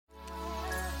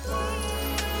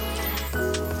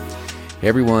Hey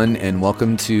everyone, and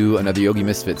welcome to another Yogi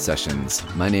Misfit Sessions.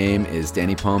 My name is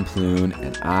Danny Pomploon,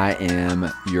 and I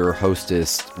am your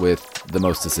hostess with the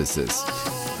mostesses.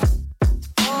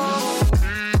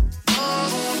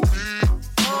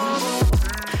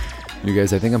 You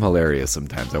guys, I think I'm hilarious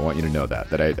sometimes. I want you to know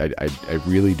that I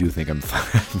really do think I'm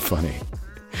funny.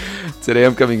 Today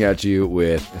I'm coming at you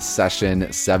with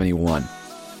session 71.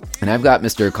 And I've got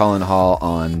Mr. Colin Hall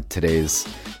on today's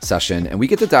session, and we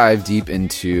get to dive deep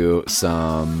into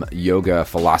some yoga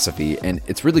philosophy, and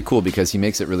it's really cool because he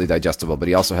makes it really digestible, but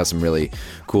he also has some really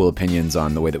cool opinions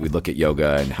on the way that we look at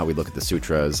yoga and how we look at the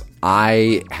sutras.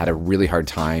 I had a really hard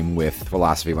time with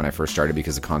philosophy when I first started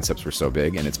because the concepts were so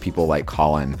big, and it's people like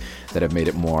Colin that have made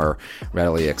it more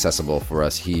readily accessible for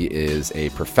us. He is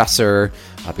a professor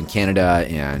up in Canada,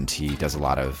 and he does a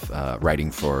lot of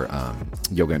writing for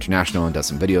Yoga International and does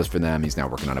some videos for them. He's now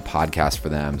working on a podcast for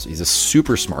them. So he's a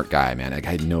super smart guy, man. That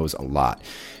guy knows a lot.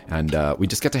 And we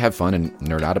just get to have fun and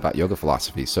nerd out about yoga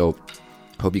philosophy. So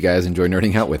hope you guys enjoy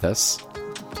nerding out with us.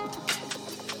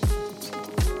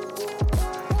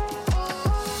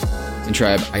 And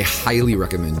Tribe, I highly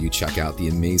recommend you check out the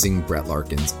amazing Brett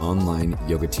Larkin's online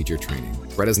yoga teacher training.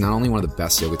 Brett is not only one of the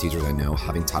best yoga teachers I know,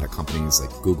 having taught at companies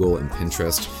like Google and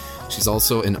Pinterest, she's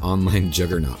also an online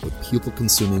juggernaut with people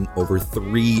consuming over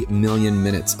 3 million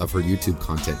minutes of her YouTube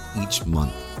content each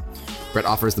month. Brett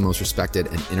offers the most respected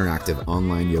and interactive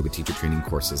online yoga teacher training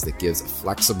courses that gives a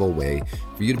flexible way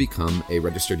for you to become a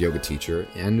registered yoga teacher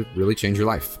and really change your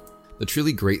life. The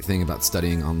truly great thing about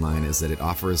studying online is that it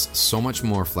offers so much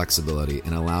more flexibility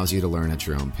and allows you to learn at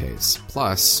your own pace.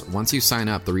 Plus, once you sign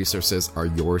up, the resources are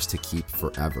yours to keep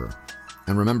forever.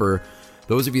 And remember,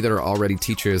 those of you that are already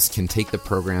teachers can take the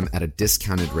program at a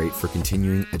discounted rate for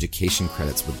continuing education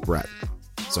credits with Brett.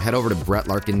 So head over to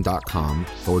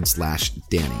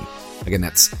brettlarkin.com/Danny. Again,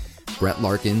 that's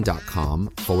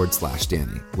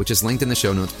brettlarkin.com/Danny, which is linked in the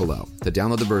show notes below, to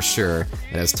download the brochure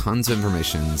that has tons of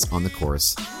information on the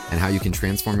course and how you can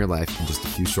transform your life in just a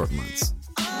few short months.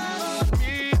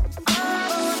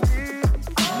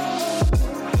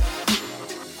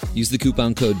 Use the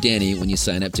coupon code Danny when you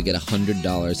sign up to get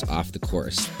 $100 off the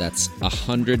course. That's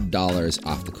 $100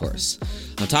 off the course.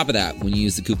 On top of that, when you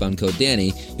use the coupon code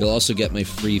Danny, you'll also get my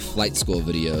free flight school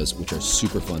videos, which are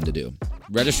super fun to do.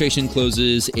 Registration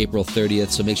closes April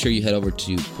 30th, so make sure you head over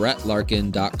to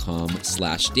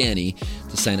brettlarkin.com/Danny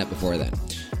to sign up before then.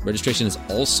 Registration is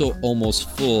also almost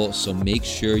full, so make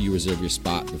sure you reserve your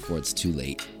spot before it's too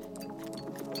late.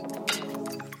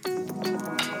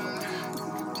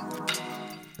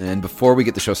 And before we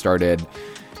get the show started,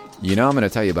 I'm going to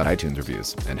tell you about iTunes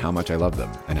reviews and how much I love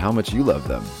them and how much you love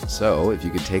them. So if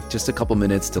you could take just a couple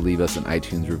minutes to leave us an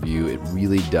iTunes review, it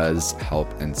really does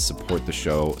help and support the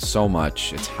show so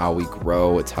much. It's how we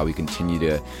grow. It's how we continue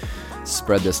to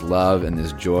spread this love and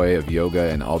this joy of yoga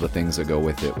and all the things that go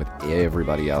with it with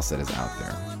everybody else that is out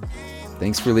there.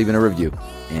 Thanks for leaving a review.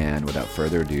 And without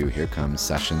further ado, here comes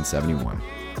session 71.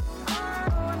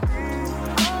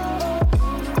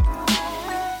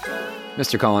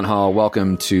 Mr. Colin Hall,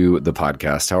 welcome to the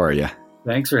podcast. How are you?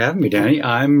 Thanks for having me, Danny.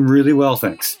 I'm really well,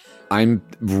 thanks. I'm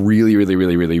really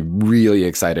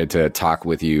excited to talk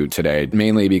with you today,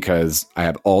 mainly because I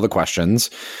have all the questions.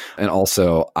 And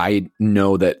also, I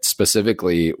know that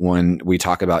specifically when we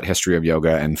talk about history of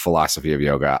yoga and philosophy of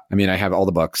yoga, I have all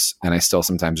the books and I still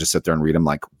sometimes just sit there and read them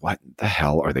like, what the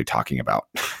hell are they talking about?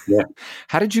 Yeah.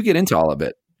 How did you get into all of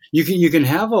it? You can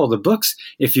have all the books.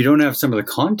 If you don't have some of the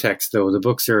context, though, the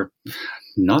books are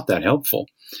not that helpful.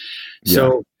 Yeah,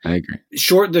 so I agree.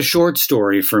 The short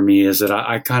story for me is that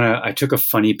I took a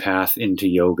funny path into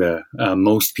yoga.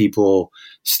 Most people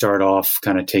start off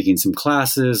kind of taking some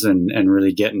classes and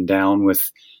really getting down with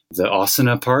the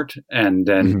asana part, and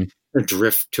then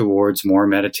drift towards more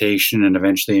meditation and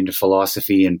eventually into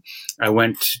philosophy. And I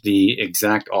went the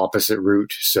exact opposite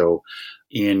route. So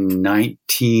in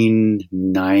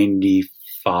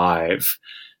 1995,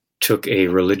 took a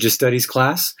religious studies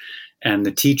class, and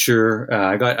the teacher,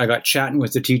 I got chatting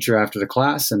with the teacher after the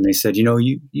class, and they said,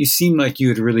 you seem like you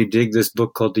would really dig this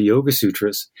book called the Yoga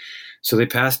Sutras. So they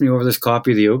passed me over this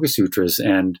copy of the Yoga Sutras,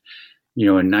 and a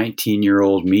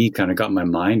 19-year-old me kind of got my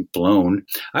mind blown.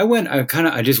 I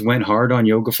just went hard on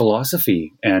yoga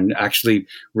philosophy and actually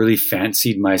really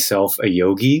fancied myself a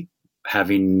yogi,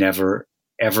 having never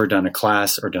ever done a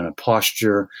class or done a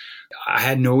posture. I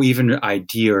had no even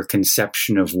idea or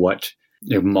conception of what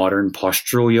modern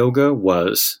postural yoga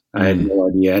was. I had no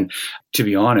idea. And to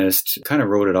be honest, kind of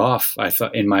wrote it off. I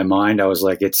thought in my mind, I was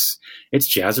like, it's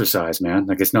jazzercise, man.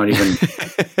 Like it's not even,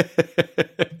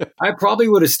 I probably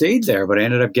would have stayed there, but I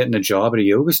ended up getting a job at a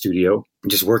yoga studio,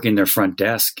 just working their front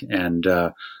desk. And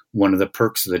one of the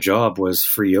perks of the job was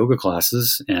free yoga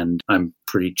classes, and I'm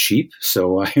pretty cheap.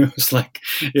 So I was like,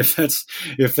 if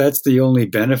that's the only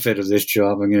benefit of this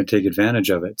job, I'm going to take advantage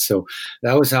of it. So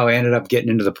that was how I ended up getting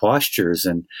into the postures.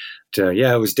 And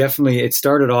it was definitely,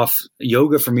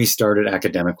 yoga for me started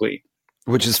academically.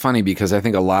 Which is funny because I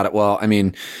think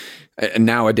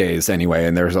nowadays anyway,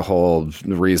 and there's a whole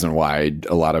reason why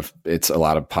a lot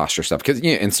of posture stuff, because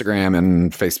Instagram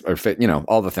and Facebook,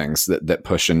 all the things that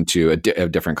push into a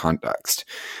different context.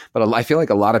 But I feel like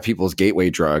a lot of people's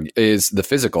gateway drug is the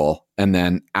physical, and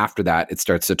then after that, it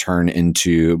starts to turn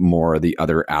into more of the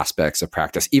other aspects of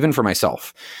practice. Even for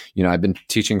myself, I've been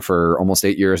teaching for almost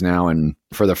 8 years now, and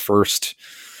for the first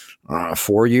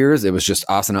 4 years, it was just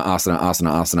asana, asana,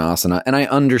 asana, asana, asana. And I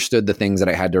understood the things that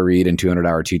I had to read in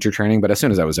 200-hour teacher training. But as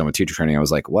soon as I was done with teacher training, I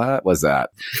was like, what was that?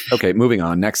 Okay, moving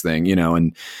on, next thing,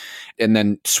 and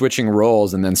then switching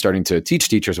roles and then starting to teach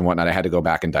teachers and whatnot, I had to go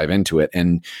back and dive into it.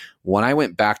 And when I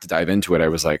went back to dive into it, I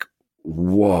was like,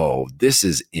 whoa, this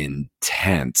is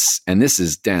intense and this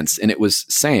is dense. And it was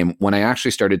same when I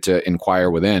actually started to inquire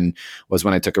within was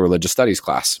when I took a religious studies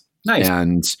class. Nice.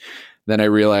 And then I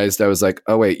realized I was like,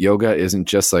 oh wait, yoga isn't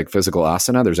just like physical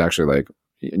asana. There's actually like,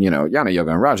 Jnana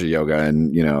yoga and Raja yoga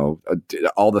and,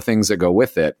 all the things that go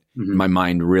with it. Mm-hmm. My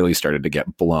mind really started to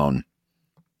get blown.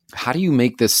 How do you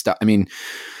make this stuff? I mean,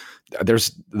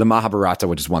 there's the Mahabharata,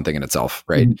 which is one thing in itself,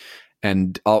 right? Mm-hmm.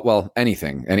 And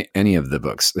anything, any of the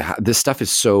books, this stuff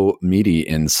is so meaty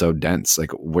and so dense.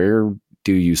 Like, where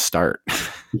do you start?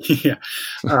 Yeah.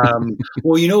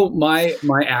 My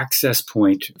access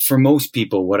point for most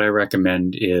people, what I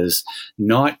recommend is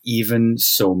not even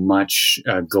so much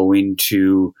going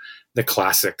to the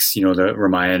classics, the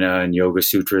Ramayana and Yoga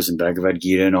Sutras and Bhagavad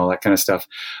Gita and all that kind of stuff.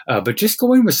 But just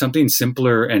going with something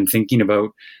simpler and thinking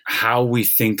about how we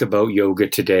think about yoga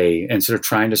today and sort of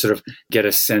trying to sort of get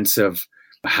a sense of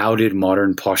how did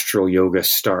modern postural yoga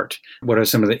start? What are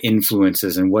some of the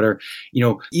influences and what are,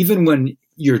 even when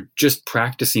you're just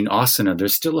practicing asana,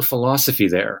 there's still a philosophy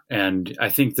there. And I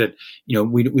think that,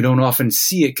 we don't often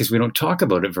see it because we don't talk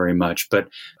about it very much. But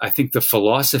I think the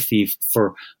philosophy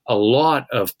for a lot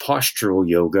of postural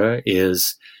yoga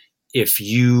is if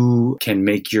you can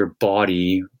make your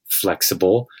body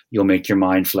flexible, you'll make your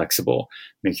mind flexible.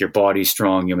 Make your body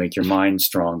strong, you'll make your mind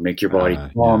strong. Make your body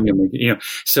calm, you'll make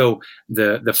So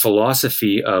the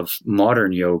philosophy of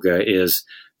modern yoga is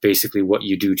basically what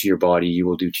you do to your body, you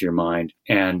will do to your mind.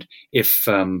 And if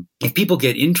people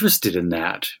get interested in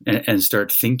that and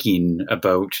start thinking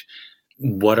about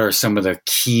what are some of the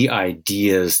key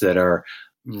ideas that are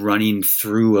running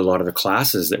through a lot of the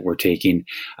classes that we're taking,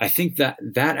 I think that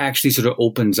actually sort of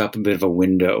opens up a bit of a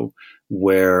window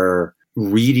where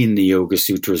reading the Yoga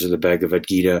Sutras or the Bhagavad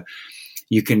Gita,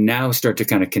 you can now start to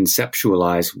kind of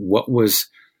conceptualize what was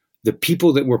the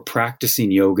people that were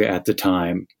practicing yoga at the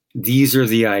time. These are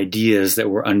the ideas that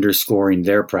were underscoring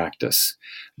their practice.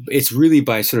 It's really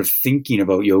by sort of thinking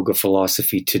about yoga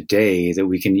philosophy today that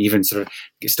we can even sort of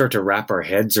start to wrap our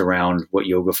heads around what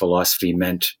yoga philosophy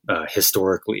meant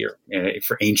historically or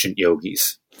for ancient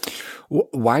yogis.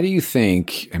 Why do you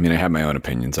think, I have my own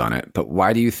opinions on it, but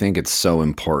why do you think it's so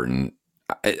important?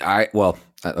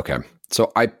 Okay.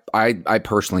 So I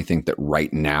personally think that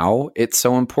right now it's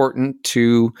so important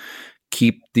to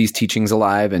keep these teachings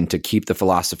alive and to keep the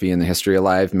philosophy and the history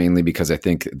alive, mainly because I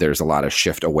think there's a lot of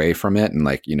shift away from it. And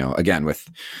again, with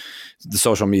the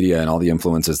social media and all the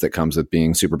influences that comes with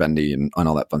being super bendy and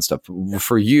all that fun stuff.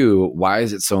 For you, why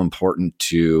is it so important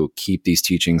to keep these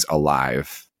teachings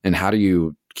alive? And how do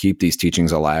you keep these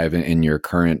teachings alive in your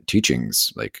current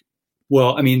teachings?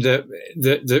 Well,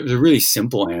 the really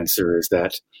simple answer is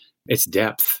that it's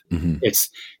depth. Mm-hmm. It's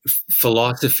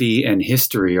philosophy and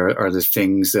history are the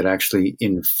things that actually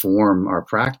inform our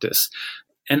practice.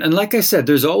 And like I said,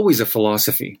 there's always a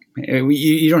philosophy.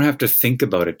 You don't have to think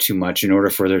about it too much in order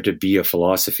for there to be a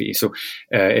philosophy. So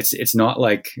it's not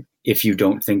like if you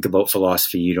don't think about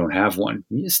philosophy, you don't have one.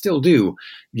 You still do.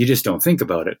 You just don't think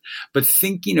about it. But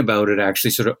thinking about it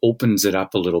actually sort of opens it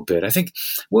up a little bit. I think,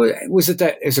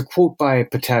 there's a quote by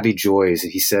Pattabhi Jois.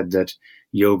 He said that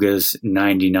yoga is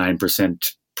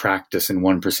 99% practice and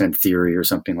 1% theory or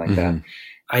something like mm-hmm. that.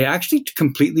 I actually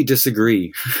completely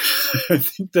disagree. I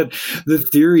think that the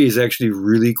theory is actually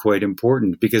really quite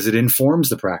important because it informs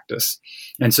the practice.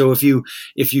 And so if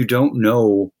you don't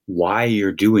know why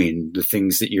you're doing the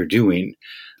things that you're doing,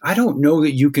 I don't know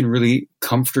that you can really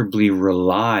comfortably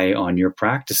rely on your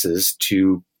practices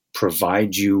to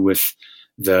provide you with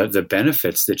the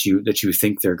benefits that you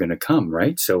think they're going to come,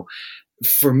 right? So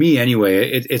for me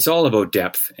anyway, it's all about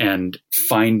depth and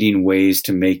finding ways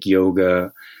to make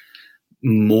yoga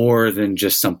more than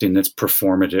just something that's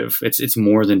performative. It's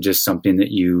more than just something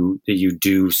that you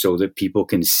do so that people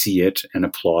can see it and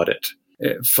applaud it.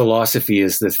 Philosophy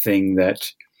is the thing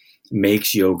that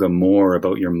makes yoga more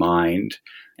about your mind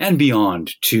and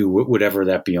beyond, to whatever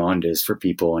that beyond is for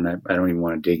people. And I don't even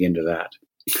want to dig into that.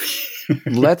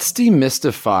 Let's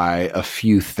demystify a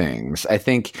few things. I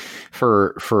think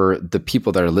for the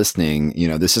people that are listening,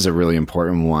 this is a really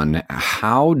important one.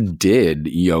 How did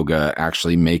yoga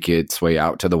actually make its way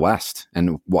out to the West?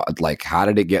 And how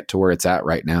did it get to where it's at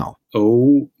right now?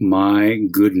 Oh my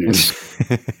goodness.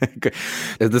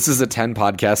 This is a 10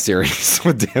 podcast series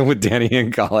with Danny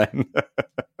and Colin.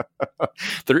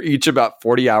 They're each about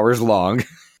 40 hours long.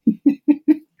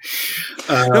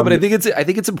 No, but I think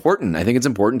it's important. I think it's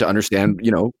important to understand,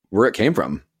 where it came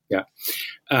from. Yeah.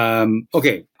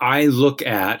 Okay. I look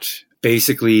at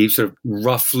basically sort of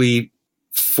roughly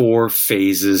 4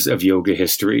 phases of yoga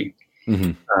history.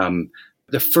 Mm-hmm.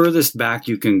 The furthest back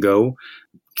you can go,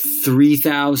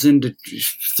 3,000 to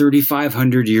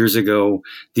 3,500 years ago,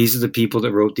 these are the people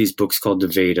that wrote these books called the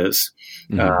Vedas.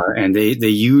 Mm-hmm. And they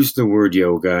used the word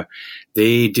yoga.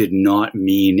 They did not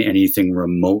mean anything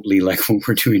remotely like what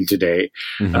we're doing today.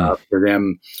 Mm-hmm. For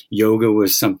them, yoga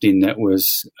was something that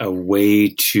was a way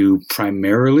to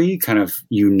primarily kind of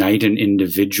unite an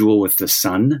individual with the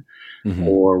sun. Mm-hmm.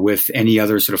 Or with any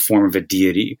other sort of form of a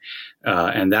deity.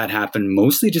 And that happened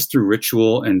mostly just through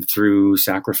ritual and through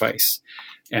sacrifice.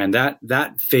 And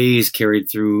that phase carried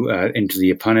through into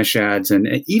the Upanishads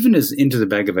and even as into the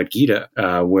Bhagavad Gita,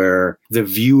 where the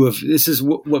view of this is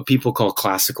what people call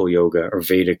classical yoga or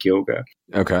Vedic yoga.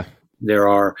 Okay. There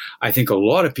are, I think, a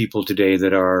lot of people today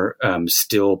that are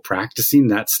still practicing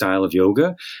that style of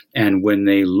yoga. And when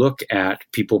they look at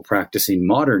people practicing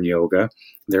modern yoga,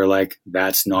 they're like,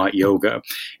 that's not yoga.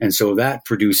 And so that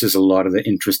produces a lot of the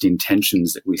interesting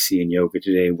tensions that we see in yoga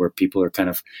today, where people are kind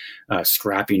of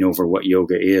scrapping over what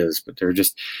yoga is. But they're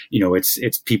just,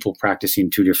 it's people practicing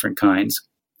 2 different kinds.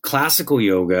 Classical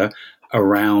yoga,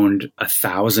 around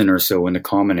 1,000 or so in the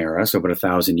Common Era, so about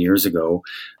 1,000 years ago.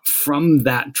 From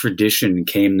that tradition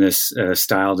came this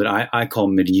style that I call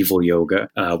medieval yoga.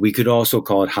 We could also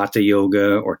call it Hatha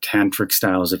yoga or tantric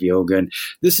styles of yoga. And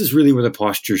this is really where the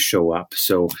postures show up.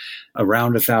 So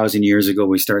around 1,000 years ago,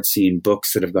 we start seeing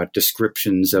books that have got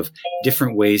descriptions of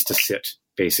different ways to sit,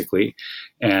 basically.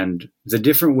 And the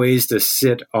different ways to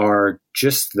sit are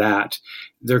just that.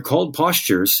 They're called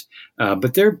postures,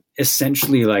 but they're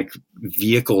essentially like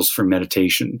vehicles for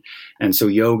meditation. And so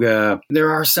yoga, there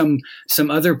are some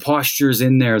other postures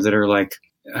in there that are like,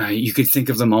 you could think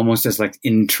of them almost as like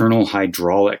internal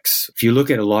hydraulics. If you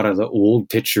look at a lot of the old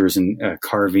pictures and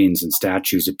carvings and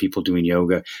statues of people doing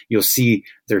yoga, you'll see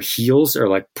their heels are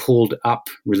like pulled up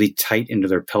really tight into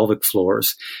their pelvic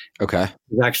floors. Okay.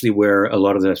 It's actually where a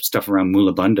lot of the stuff around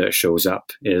Mula Bandha shows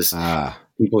up, is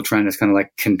people trying to kind of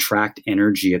like contract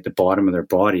energy at the bottom of their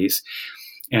bodies.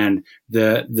 And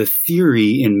the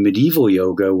theory in medieval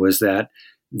yoga was that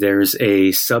there's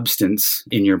a substance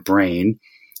in your brain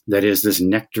that is this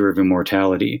nectar of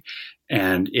immortality,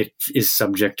 and it is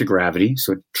subject to gravity,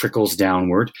 so it trickles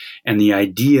downward. And the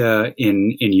idea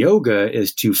in yoga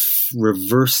is to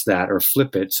reverse that or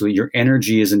flip it, so your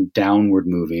energy isn't downward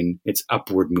moving, it's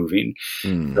upward moving.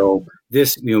 So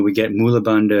this, we get Mula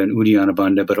Bandha and Uddiyana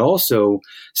Bandha, but also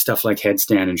stuff like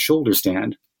headstand and shoulder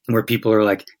stand, where people are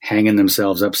like hanging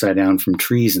themselves upside down from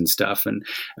trees and stuff. And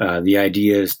the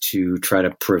idea is to try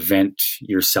to prevent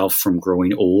yourself from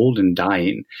growing old and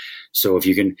dying. So if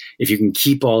you can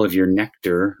keep all of your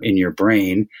nectar in your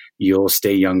brain, you'll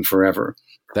stay young forever.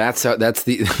 That's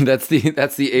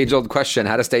the age old question: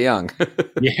 how to stay young.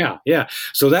 Yeah.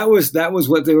 So that was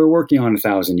what they were working on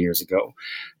 1,000 years ago.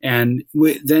 And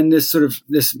then this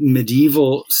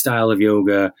medieval style of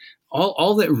yoga,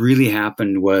 all that really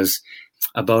happened was,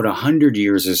 about 100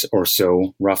 years or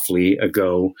so, roughly,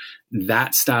 ago,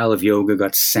 that style of yoga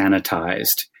got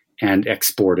sanitized and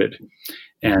exported.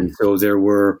 And so there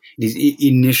were these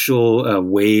initial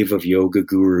wave of yoga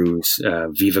gurus,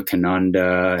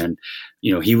 Vivekananda, and,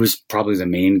 he was probably the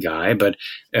main guy, but,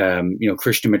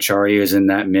 Krishnamacharya is in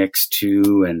that mix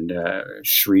too, and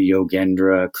Sri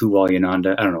Yogendra,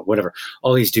 Kuvalyananda, I don't know, whatever,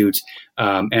 all these dudes.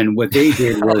 And what they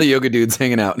did was... all the yoga dudes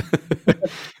hanging out.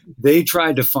 They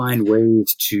tried to find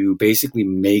ways to basically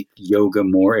make yoga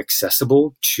more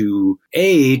accessible to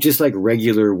just like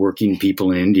regular working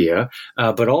people in India,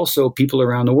 but also people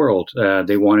around the world.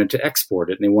 They wanted to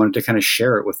export it, and they wanted to kind of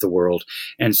share it with the world.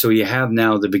 And so you have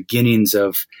now the beginnings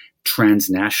of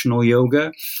transnational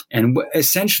yoga. And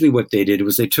essentially what they did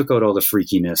was they took out all the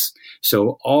freakiness.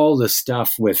 So all the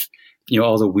stuff with,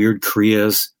 all the weird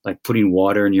kriyas, like putting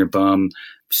water in your bum,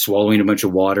 swallowing a bunch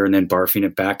of water and then barfing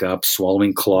it back up,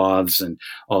 swallowing cloths and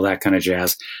all that kind of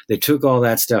jazz. They took all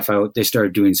that stuff out. They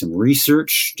started doing some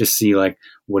research to see like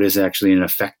what is actually an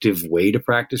effective way to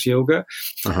practice yoga.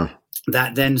 Uh-huh.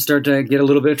 That then started to get a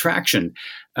little bit of traction.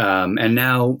 And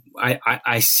now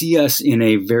I see us in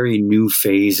a very new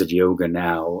phase of yoga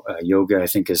now. Yoga, I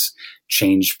think, has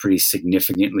changed pretty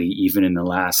significantly even in the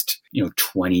last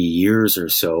 20 years or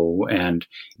so. And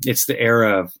it's the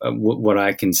era of what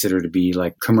I consider to be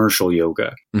like commercial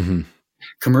yoga. Mm-hmm.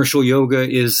 Commercial yoga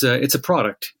is it's a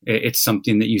product. It's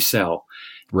something that you sell.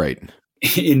 Right.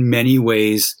 In many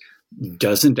ways,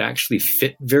 doesn't actually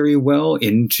fit very well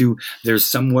into, there's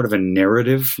somewhat of a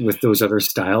narrative with those other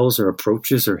styles or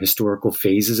approaches or historical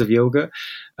phases of yoga.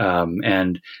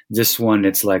 And this one,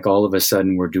 it's like all of a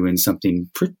sudden we're doing something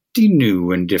pretty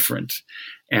new and different.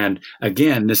 And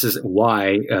again, this is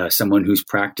why someone who's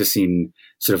practicing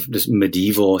sort of this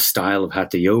medieval style of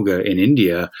Hatha yoga in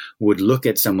India would look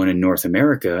at someone in North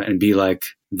America and be like,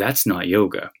 that's not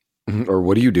yoga. Or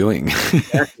what are you doing?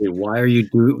 Exactly. Why are you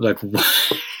doing like,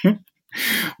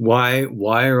 why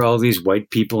are all these white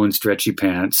people in stretchy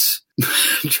pants?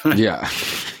 Yeah.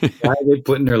 Why are they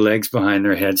putting their legs behind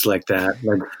their heads like that?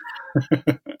 Like,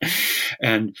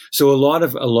 and so a lot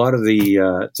of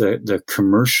the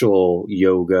commercial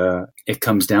yoga, it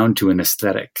comes down to an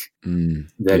aesthetic.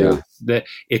 That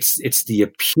it's the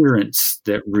appearance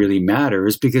that really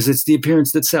matters because it's the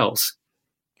appearance that sells.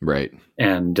 Right.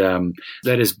 And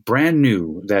that is brand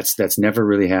new. That's never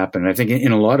really happened. I think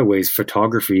in a lot of ways,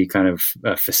 photography kind of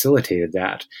facilitated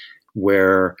that,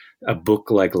 where a book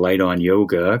like Light on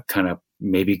Yoga kind of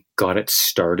maybe got it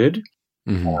started,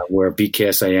 where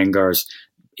BKS Iyengar's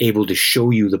able to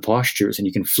show you the postures and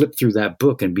you can flip through that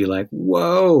book and be like,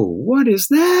 whoa, what is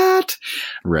that?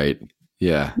 Right.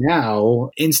 Yeah.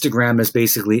 Now, Instagram has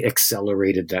basically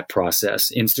accelerated that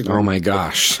process. Instagram. Oh my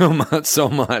gosh, so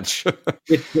much.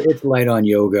 It's Light on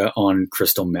Yoga on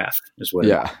crystal meth, is what.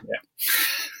 Yeah.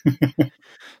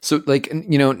 So, like,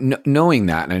 knowing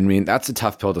that, and I mean, that's a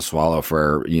tough pill to swallow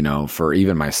for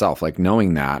even myself. Like,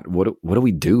 knowing that, what do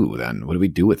we do then? What do we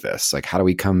do with this? Like, how do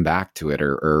we come back to it,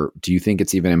 or do you think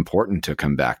it's even important to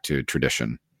come back to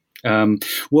tradition?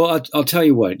 Well, I'll tell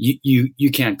you what.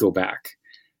 You can't go back.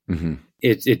 Mm-hmm.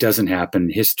 It doesn't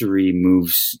happen. History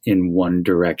moves in one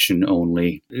direction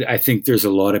only. I think there's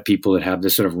a lot of people that have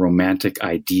this sort of romantic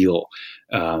ideal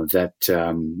that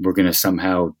we're going to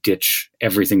somehow ditch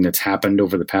everything that's happened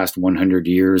over the past 100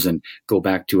 years and go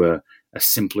back to a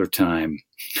simpler time.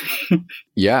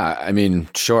 Yeah, I mean,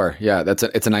 sure. Yeah,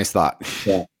 it's a nice thought.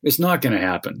 Yeah, it's not going to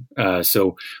happen.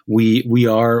 So we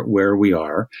are where we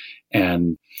are,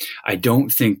 and I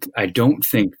don't think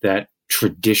that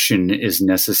tradition is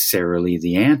necessarily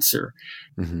the answer,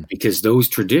 because those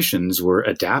traditions were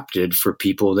adapted for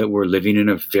people that were living in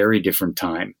a very different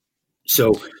time.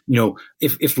 So,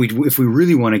 if we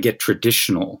really want to get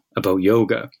traditional about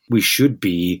yoga, we should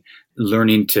be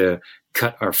learning to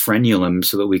cut our frenulum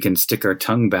so that we can stick our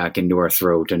tongue back into our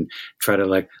throat and try to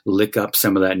like lick up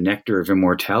some of that nectar of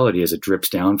immortality as it drips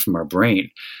down from our brain.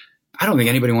 I don't think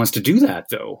anybody wants to do that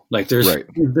though. Like there's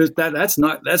that's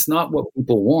not what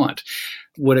people want.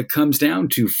 What it comes down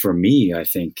to for me, I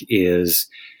think, is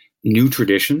new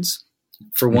traditions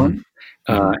for one,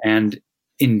 and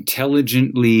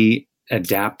intelligently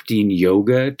adapting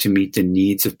yoga to meet the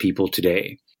needs of people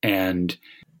today. And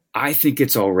I think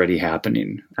it's already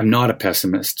happening. I'm not a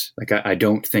pessimist. Like I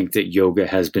don't think that yoga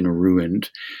has been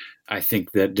ruined. I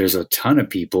think that there's a ton of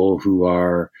people who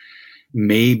are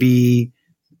maybe,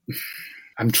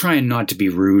 I'm trying not to be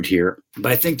rude here,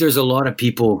 but I think there's a lot of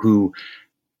people who,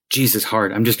 Jesus,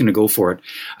 hard. I'm just going to go for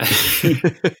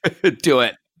it. Do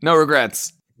it. No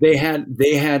regrets. They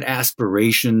had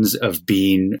aspirations of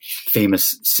being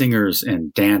famous singers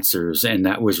and dancers, and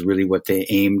that was really what they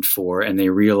aimed for. And they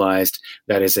realized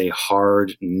that is a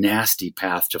hard, nasty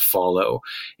path to follow,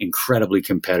 incredibly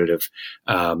competitive.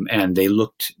 And they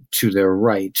looked to their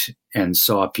right and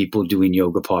saw people doing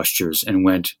yoga postures and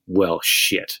went, well,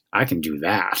 shit, I can do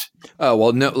that. Oh,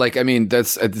 well, no, like, I mean,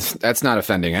 that's not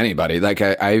offending anybody. Like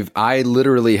I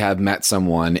literally have met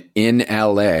someone in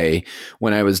LA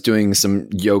when I was doing some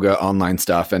yoga online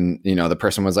stuff. And, the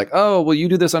person was like, oh, will you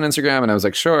do this on Instagram? And I was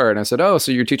like, sure. And I said, oh,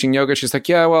 so you're teaching yoga? She's like,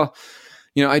 yeah, well,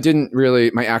 I didn't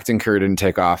really, my acting career didn't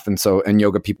take off. And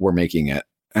yoga people were making it.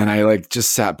 And I like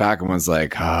just sat back and was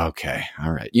like, oh, okay,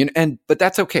 all right. But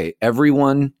that's okay.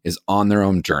 Everyone is on their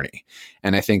own journey.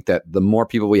 And I think that the more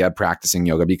people we have practicing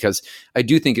yoga, because I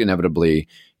do think inevitably,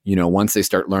 once they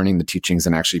start learning the teachings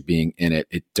and actually being in it,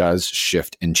 it does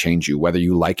shift and change you. Whether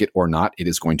you like it or not, it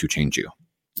is going to change you.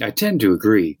 I tend to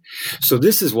agree. So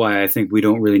this is why I think we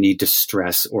don't really need to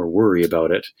stress or worry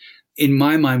about it. In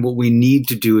my mind, what we need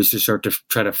to do is to start to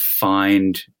try to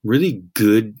find really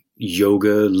good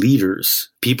yoga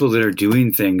leaders, people that are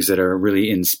doing things that are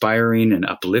really inspiring and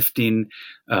uplifting,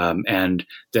 and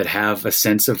that have a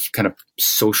sense of kind of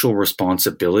social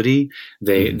responsibility.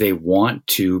 They want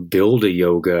to build a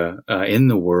yoga in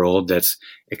the world that's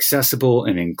accessible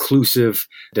and inclusive,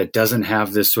 that doesn't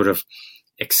have this sort of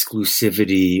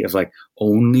exclusivity of like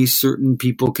only certain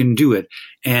people can do it.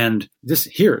 And this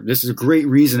is a great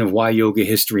reason of why yoga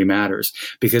history matters,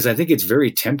 because I think it's very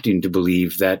tempting to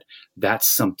believe that that's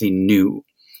something new,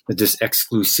 that this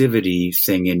exclusivity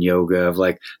thing in yoga of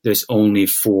like there's only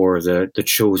for the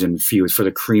chosen few, for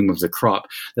the cream of the crop,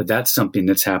 that's something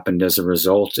that's happened as a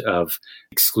result of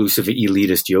exclusive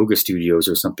elitist yoga studios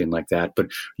or something like that. But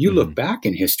you look back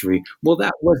in history, well,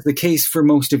 that was the case for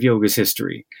most of yoga's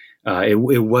history.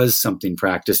 It was something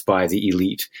practiced by the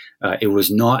elite. It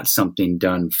was not something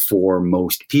done for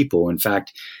most people. In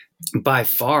fact, by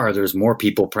far, there's more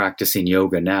people practicing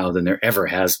yoga now than there ever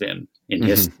has been in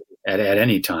history at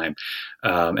any time.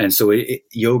 And so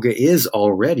yoga is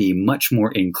already much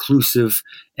more inclusive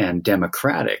and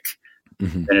democratic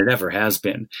than it ever has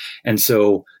been. And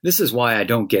so this is why I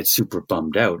don't get super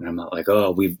bummed out. And I'm not like,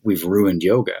 oh, we've ruined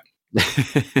yoga.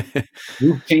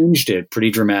 We've changed it pretty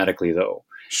dramatically, though.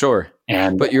 Sure.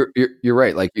 But you're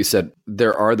right. Like you said,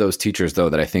 there are those teachers though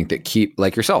that I think that keep,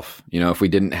 like yourself, if we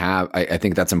didn't have, I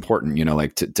think that's important,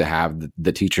 like to have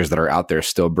the teachers that are out there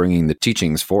still bringing the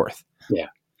teachings forth. Yeah.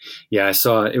 Yeah. I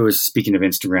saw, it was, speaking of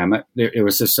Instagram, it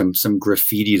was just some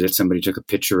graffiti that somebody took a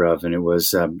picture of, and it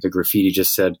was, the graffiti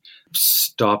just said,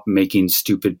 "Stop making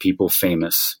stupid people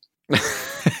famous."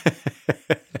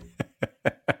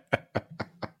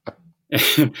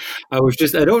 I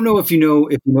don't know if you know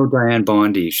Diane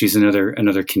Bondi. She's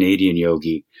another Canadian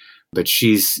yogi, but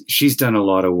she's done a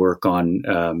lot of work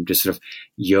on just sort of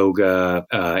yoga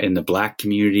in the Black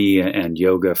community and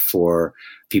yoga for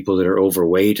people that are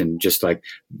overweight and just like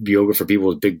yoga for people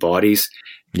with big bodies.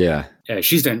 Yeah.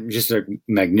 She's done just a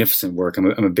magnificent work. I'm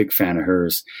a big fan of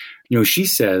hers. She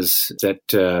says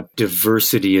that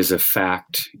diversity is a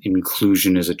fact,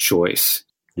 inclusion is a choice.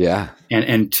 Yeah.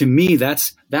 And to me,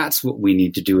 that's what we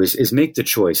need to do is make the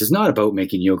choice. It's not about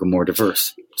making yoga more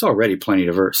diverse. It's already plenty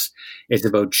diverse. It's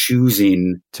about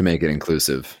choosing to make it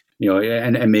inclusive,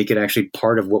 and make it actually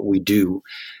part of what we do.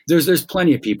 There's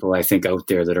plenty of people I think out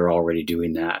there that are already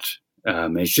doing that.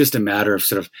 It's just a matter of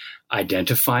sort of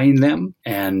identifying them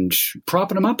and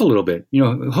propping them up a little bit,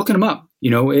 hooking them up,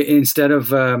 instead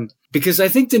of, because I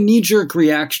think the knee-jerk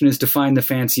reaction is to find the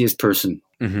fanciest person.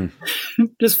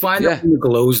 Just find the one who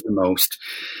glows the most.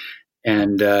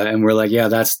 And we're like, yeah,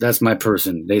 that's my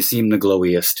person. They seem the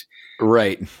glowiest.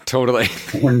 Right. Totally.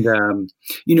 And,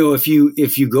 if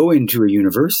you go into a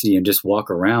university and just walk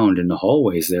around in the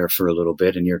hallways there for a little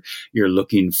bit and you're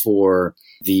looking for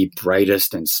the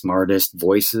brightest and smartest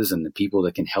voices and the people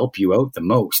that can help you out the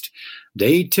most,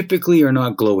 they typically are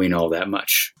not glowing all that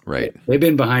much. Right. They've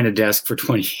been behind a desk for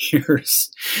 20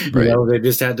 years. Right. They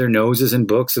just had their noses in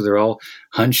books, so they're all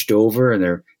hunched over and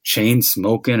they're chain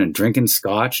smoking and drinking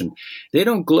scotch, and they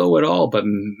don't glow at all, but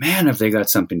man, have they got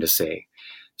something to say.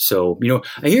 So,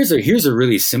 here's a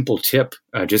really simple tip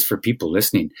just for people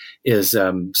listening is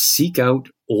seek out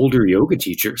older yoga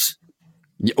teachers.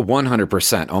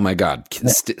 100%. Oh my God.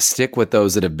 Stick with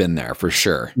those that have been there for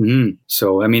sure.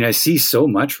 So, I see so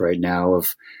much right now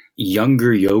of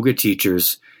younger yoga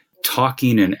teachers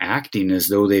talking and acting as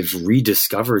though they've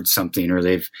rediscovered something, or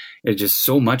it's just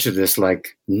so much of this, like,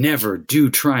 never do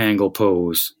triangle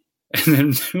pose.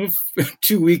 And then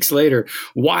 2 weeks later,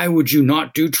 why would you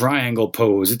not do triangle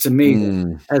pose? It's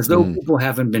amazing. As though people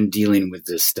haven't been dealing with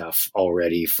this stuff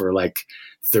already for like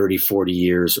 30, 40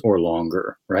 years or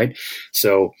longer, right?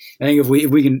 So I think if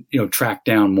we can, track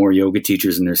down more yoga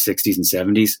teachers in their 60s and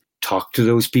 70s, talk to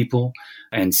those people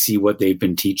and see what they've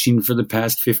been teaching for the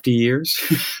past 50 years.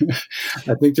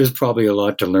 I think there's probably a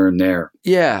lot to learn there.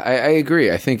 Yeah, I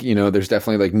agree. I think, there's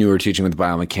definitely like newer teaching with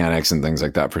biomechanics and things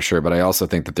like that for sure. But I also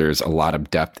think that there's a lot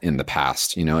of depth in the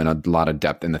past, and a lot of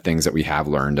depth in the things that we have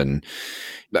learned. And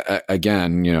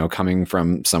again, coming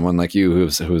from someone like you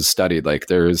who's studied, like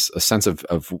there's a sense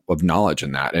of knowledge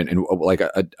in that and like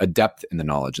a depth in the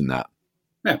knowledge in that.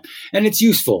 Yeah. And it's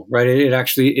useful, right? It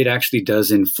actually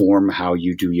does inform how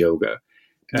you do yoga.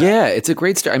 Yeah, it's a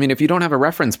great start. I mean, if you don't have a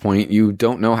reference point, you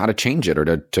don't know how to change it or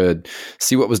to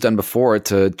see what was done before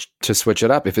to switch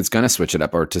it up, if it's going to switch it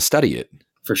up, or to study it.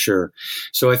 For sure.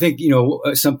 So I think,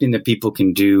 something that people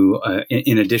can do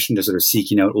in addition to sort of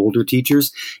seeking out older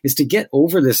teachers is to get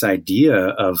over this idea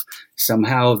of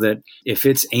somehow that if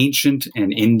it's ancient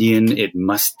and Indian, it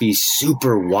must be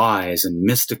super wise and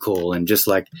mystical and just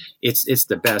like it's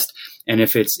the best. And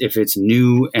if it's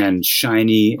new and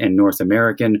shiny and North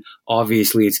American,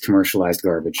 obviously it's commercialized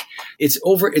garbage. It's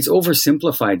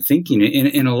oversimplified thinking.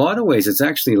 In a lot of ways, it's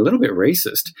actually a little bit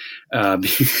racist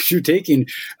because you're taking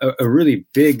a really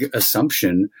big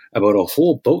assumption about a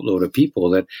whole boatload of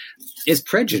people that is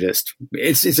prejudiced.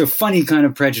 It's a funny kind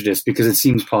of prejudice because it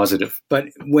seems positive. But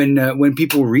when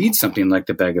people read something like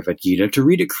the Bhagavad Gita, to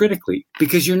read it critically,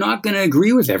 because you're not going to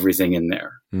agree with everything in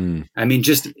there. I mean,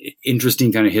 just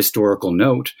interesting kind of historical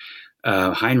note.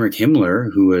 Heinrich Himmler,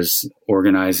 who was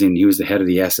organizing, he was the head of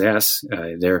the SS.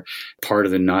 They're part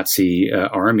of the Nazi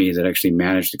army that actually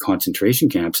managed the concentration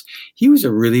camps. He was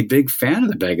a really big fan of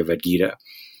the Bhagavad Gita.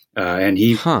 And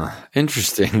he,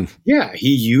 interesting. Yeah,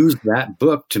 he used that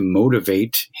book to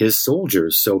motivate his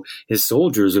soldiers. So his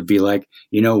soldiers would be like,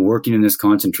 working in this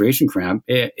concentration camp,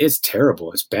 it's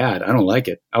terrible. It's bad. I don't like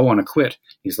it. I want to quit.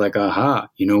 He's like, aha,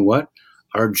 you know what?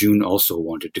 Arjun also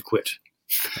wanted to quit.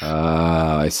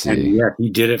 I see. And yeah, he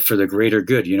did it for the greater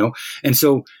good, And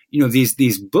so,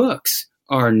 these books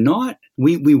are not,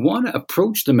 we want to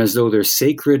approach them as though they're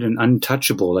sacred and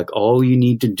untouchable. Like all you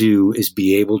need to do is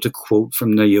be able to quote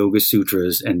from the Yoga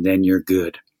Sutras and then you're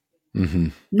good. Mm-hmm.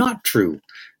 Not true.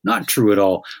 Not true at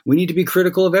all. We need to be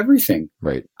critical of everything.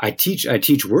 Right. I teach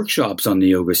workshops on the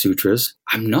Yoga Sutras.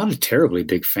 I'm not a terribly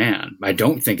big fan. I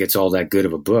don't think it's all that good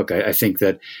of a book. I think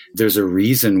that there's a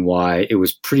reason why it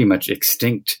was pretty much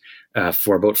extinct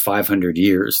for about 500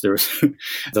 years. There was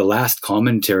the last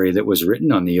commentary that was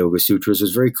written on the Yoga Sutras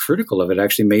was very critical of it,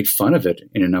 actually made fun of it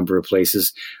in a number of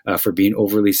places for being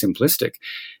overly simplistic.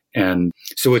 And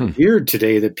so it's weird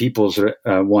today that people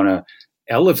want to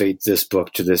elevate this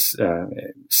book to this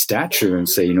stature and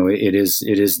say, it is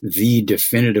the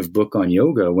definitive book on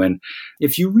yoga, when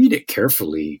if you read it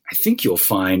carefully, I think you'll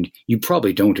find you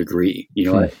probably don't agree.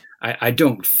 I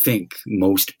don't think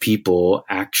most people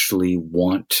actually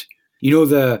want,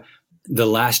 the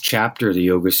last chapter of the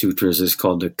Yoga Sutras is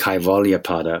called the Kaivalya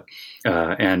Pada,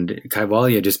 and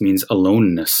Kaivalya just means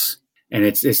aloneness. And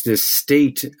it's this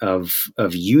state of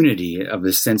unity, of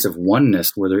this sense of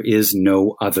oneness where there is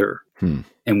no other.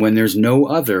 And when there's no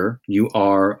other, you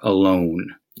are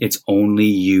alone. It's only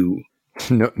you.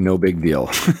 No big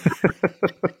deal.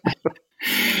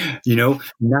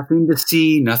 Nothing to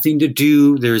see, nothing to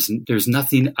do. There's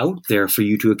nothing out there for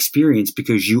you to experience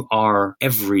because you are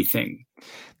everything.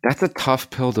 That's a tough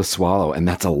pill to swallow, and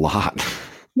that's a lot.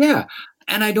 Yeah.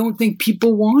 And I don't think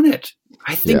people want it.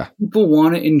 I think people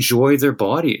want to enjoy their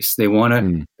bodies. They want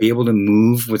to be able to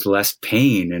move with less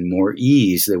pain and more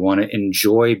ease. They want to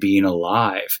enjoy being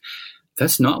alive.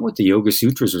 That's not what the Yoga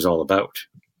Sutras was all about.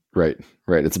 Right.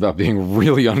 It's about being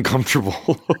really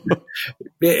uncomfortable.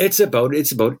 It's about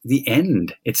the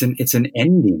end. It's an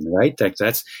ending, right?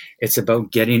 It's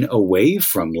about getting away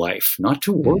from life, not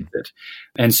towards it.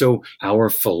 And so our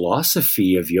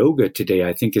philosophy of yoga today,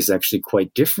 I think, is actually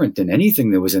quite different than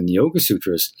anything that was in the Yoga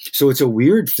Sutras. So it's a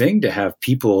weird thing to have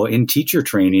people in teacher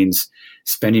trainings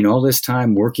spending all this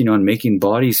time working on making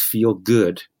bodies feel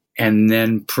good and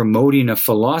then promoting a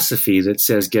philosophy that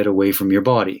says get away from your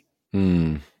body.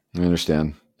 I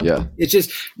understand. Yeah.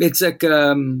 It's like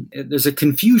there's a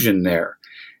confusion there.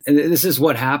 And this is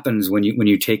what happens when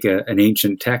you take an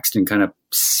ancient text and kind of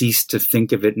cease to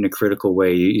think of it in a critical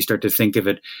way. You start to think of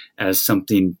it as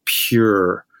something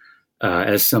pure,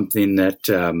 as something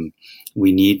that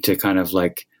we need to kind of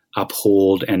like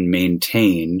uphold and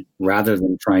maintain rather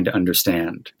than trying to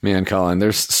understand. Man, Colin,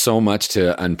 there's so much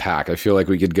to unpack. I feel like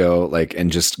we could go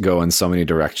and just go in so many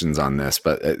directions on this,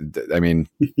 but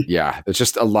yeah, it's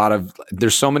just a lot of,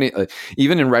 there's so many,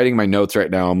 even in writing my notes right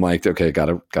now, I'm like, okay,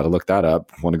 gotta look that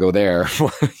up. Want to go there.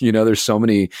 There's so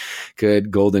many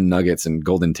good golden nuggets and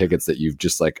golden tickets that you've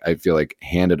just I feel like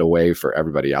handed away for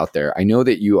everybody out there. I know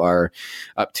that you are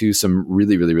up to some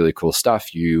really, really, really cool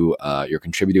stuff. You're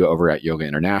contributing over at Yoga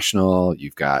International.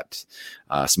 You've got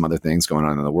some other things going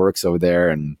on in the works over there.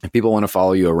 And if people want to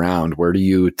follow you around, where do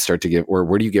you start to give, or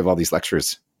where do you give all these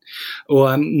lectures? Well,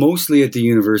 I'm mostly at the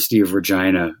University of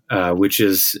Regina, which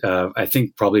is, I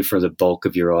think, probably for the bulk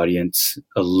of your audience,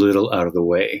 a little out of the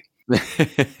way.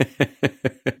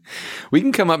 We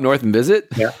can come up north and visit.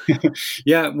 Yeah.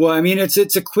 Yeah. Well, I mean, it's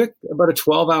a quick, about a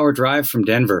 12-hour drive from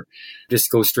Denver.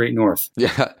 Just go straight north.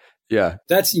 Yeah. Yeah.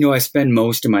 That's, I spend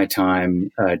most of my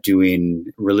time doing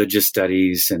religious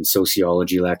studies and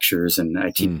sociology lectures, and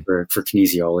I teach for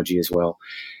kinesiology as well.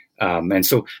 And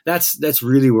so that's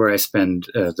really where I spend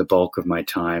the bulk of my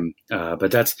time.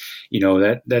 But that's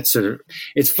sort of,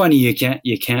 it's funny.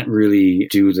 You can't really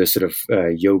do the sort of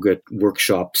yoga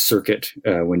workshop circuit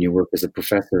when you work as a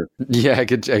professor. Yeah, I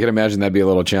could imagine that'd be a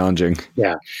little challenging.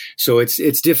 Yeah. So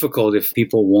it's difficult if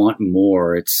people want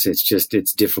more. It's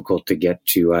difficult to get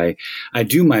to. I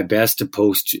do my best to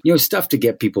post, stuff to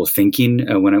get people thinking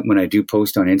when I do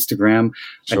post on Instagram.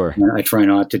 Sure. I try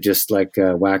not to just like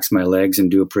wax my legs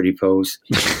and do a pretty pose.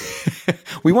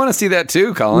 We want to see that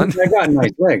too, Colin. I got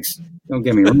nice legs. Don't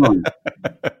get me wrong.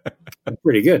 I'm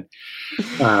pretty good.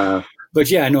 But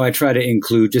yeah, no, I try to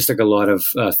include just like a lot of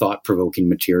thought-provoking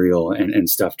material and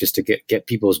stuff just to get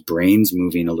people's brains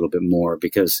moving a little bit more,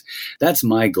 because that's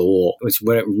my goal. It's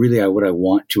what I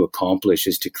want to accomplish,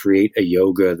 is to create a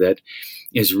yoga that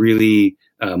is really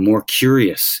more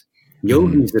curious.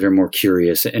 Yogis that are more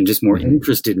curious and just more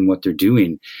interested in what they're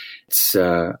doing. It's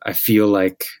I feel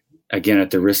like, again,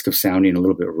 at the risk of sounding a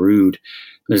little bit rude,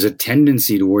 there's a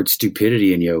tendency towards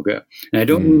stupidity in yoga. And I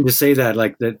don't mean to say that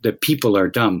like the people are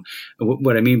dumb.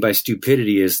 What I mean by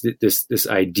stupidity is this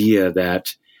idea that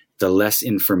the less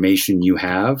information you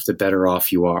have, the better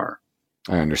off you are.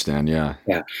 I understand. Yeah.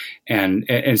 Yeah.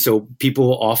 And so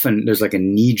people often, there's like a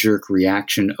knee-jerk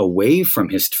reaction away from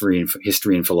history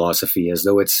and philosophy, as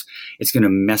though it's going to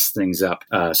mess things up.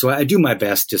 So I do my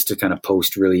best just to kind of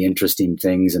post really interesting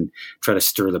things and try to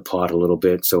stir the pot a little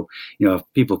bit. So, if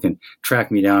people can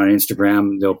track me down on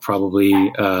Instagram, they'll probably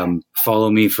follow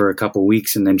me for a couple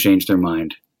weeks and then change their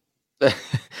mind.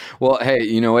 Well, hey,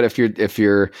 you know what? If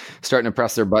you're starting to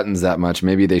press their buttons that much,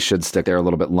 maybe they should stick there a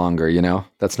little bit longer.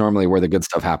 That's normally where the good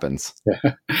stuff happens.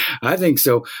 I think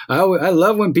so. I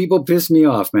love when people piss me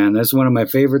off, man. That's one of my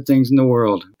favorite things in the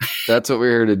world. That's what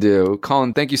we're here to do.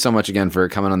 Colin, thank you so much again for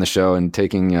coming on the show and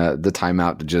taking the time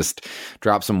out to just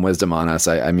drop some wisdom on us.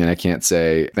 I mean, I can't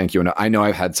say thank you. And I know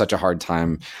I've had such a hard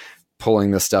time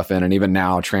pulling this stuff in and even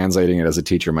now translating it as a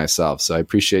teacher myself. So I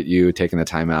appreciate you taking the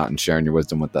time out and sharing your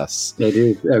wisdom with us. It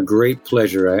is a great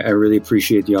pleasure. I really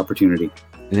appreciate the opportunity.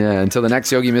 Yeah. Until the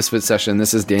next Yogi Misfit session,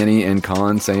 this is Danny and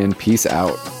Colin saying peace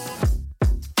out.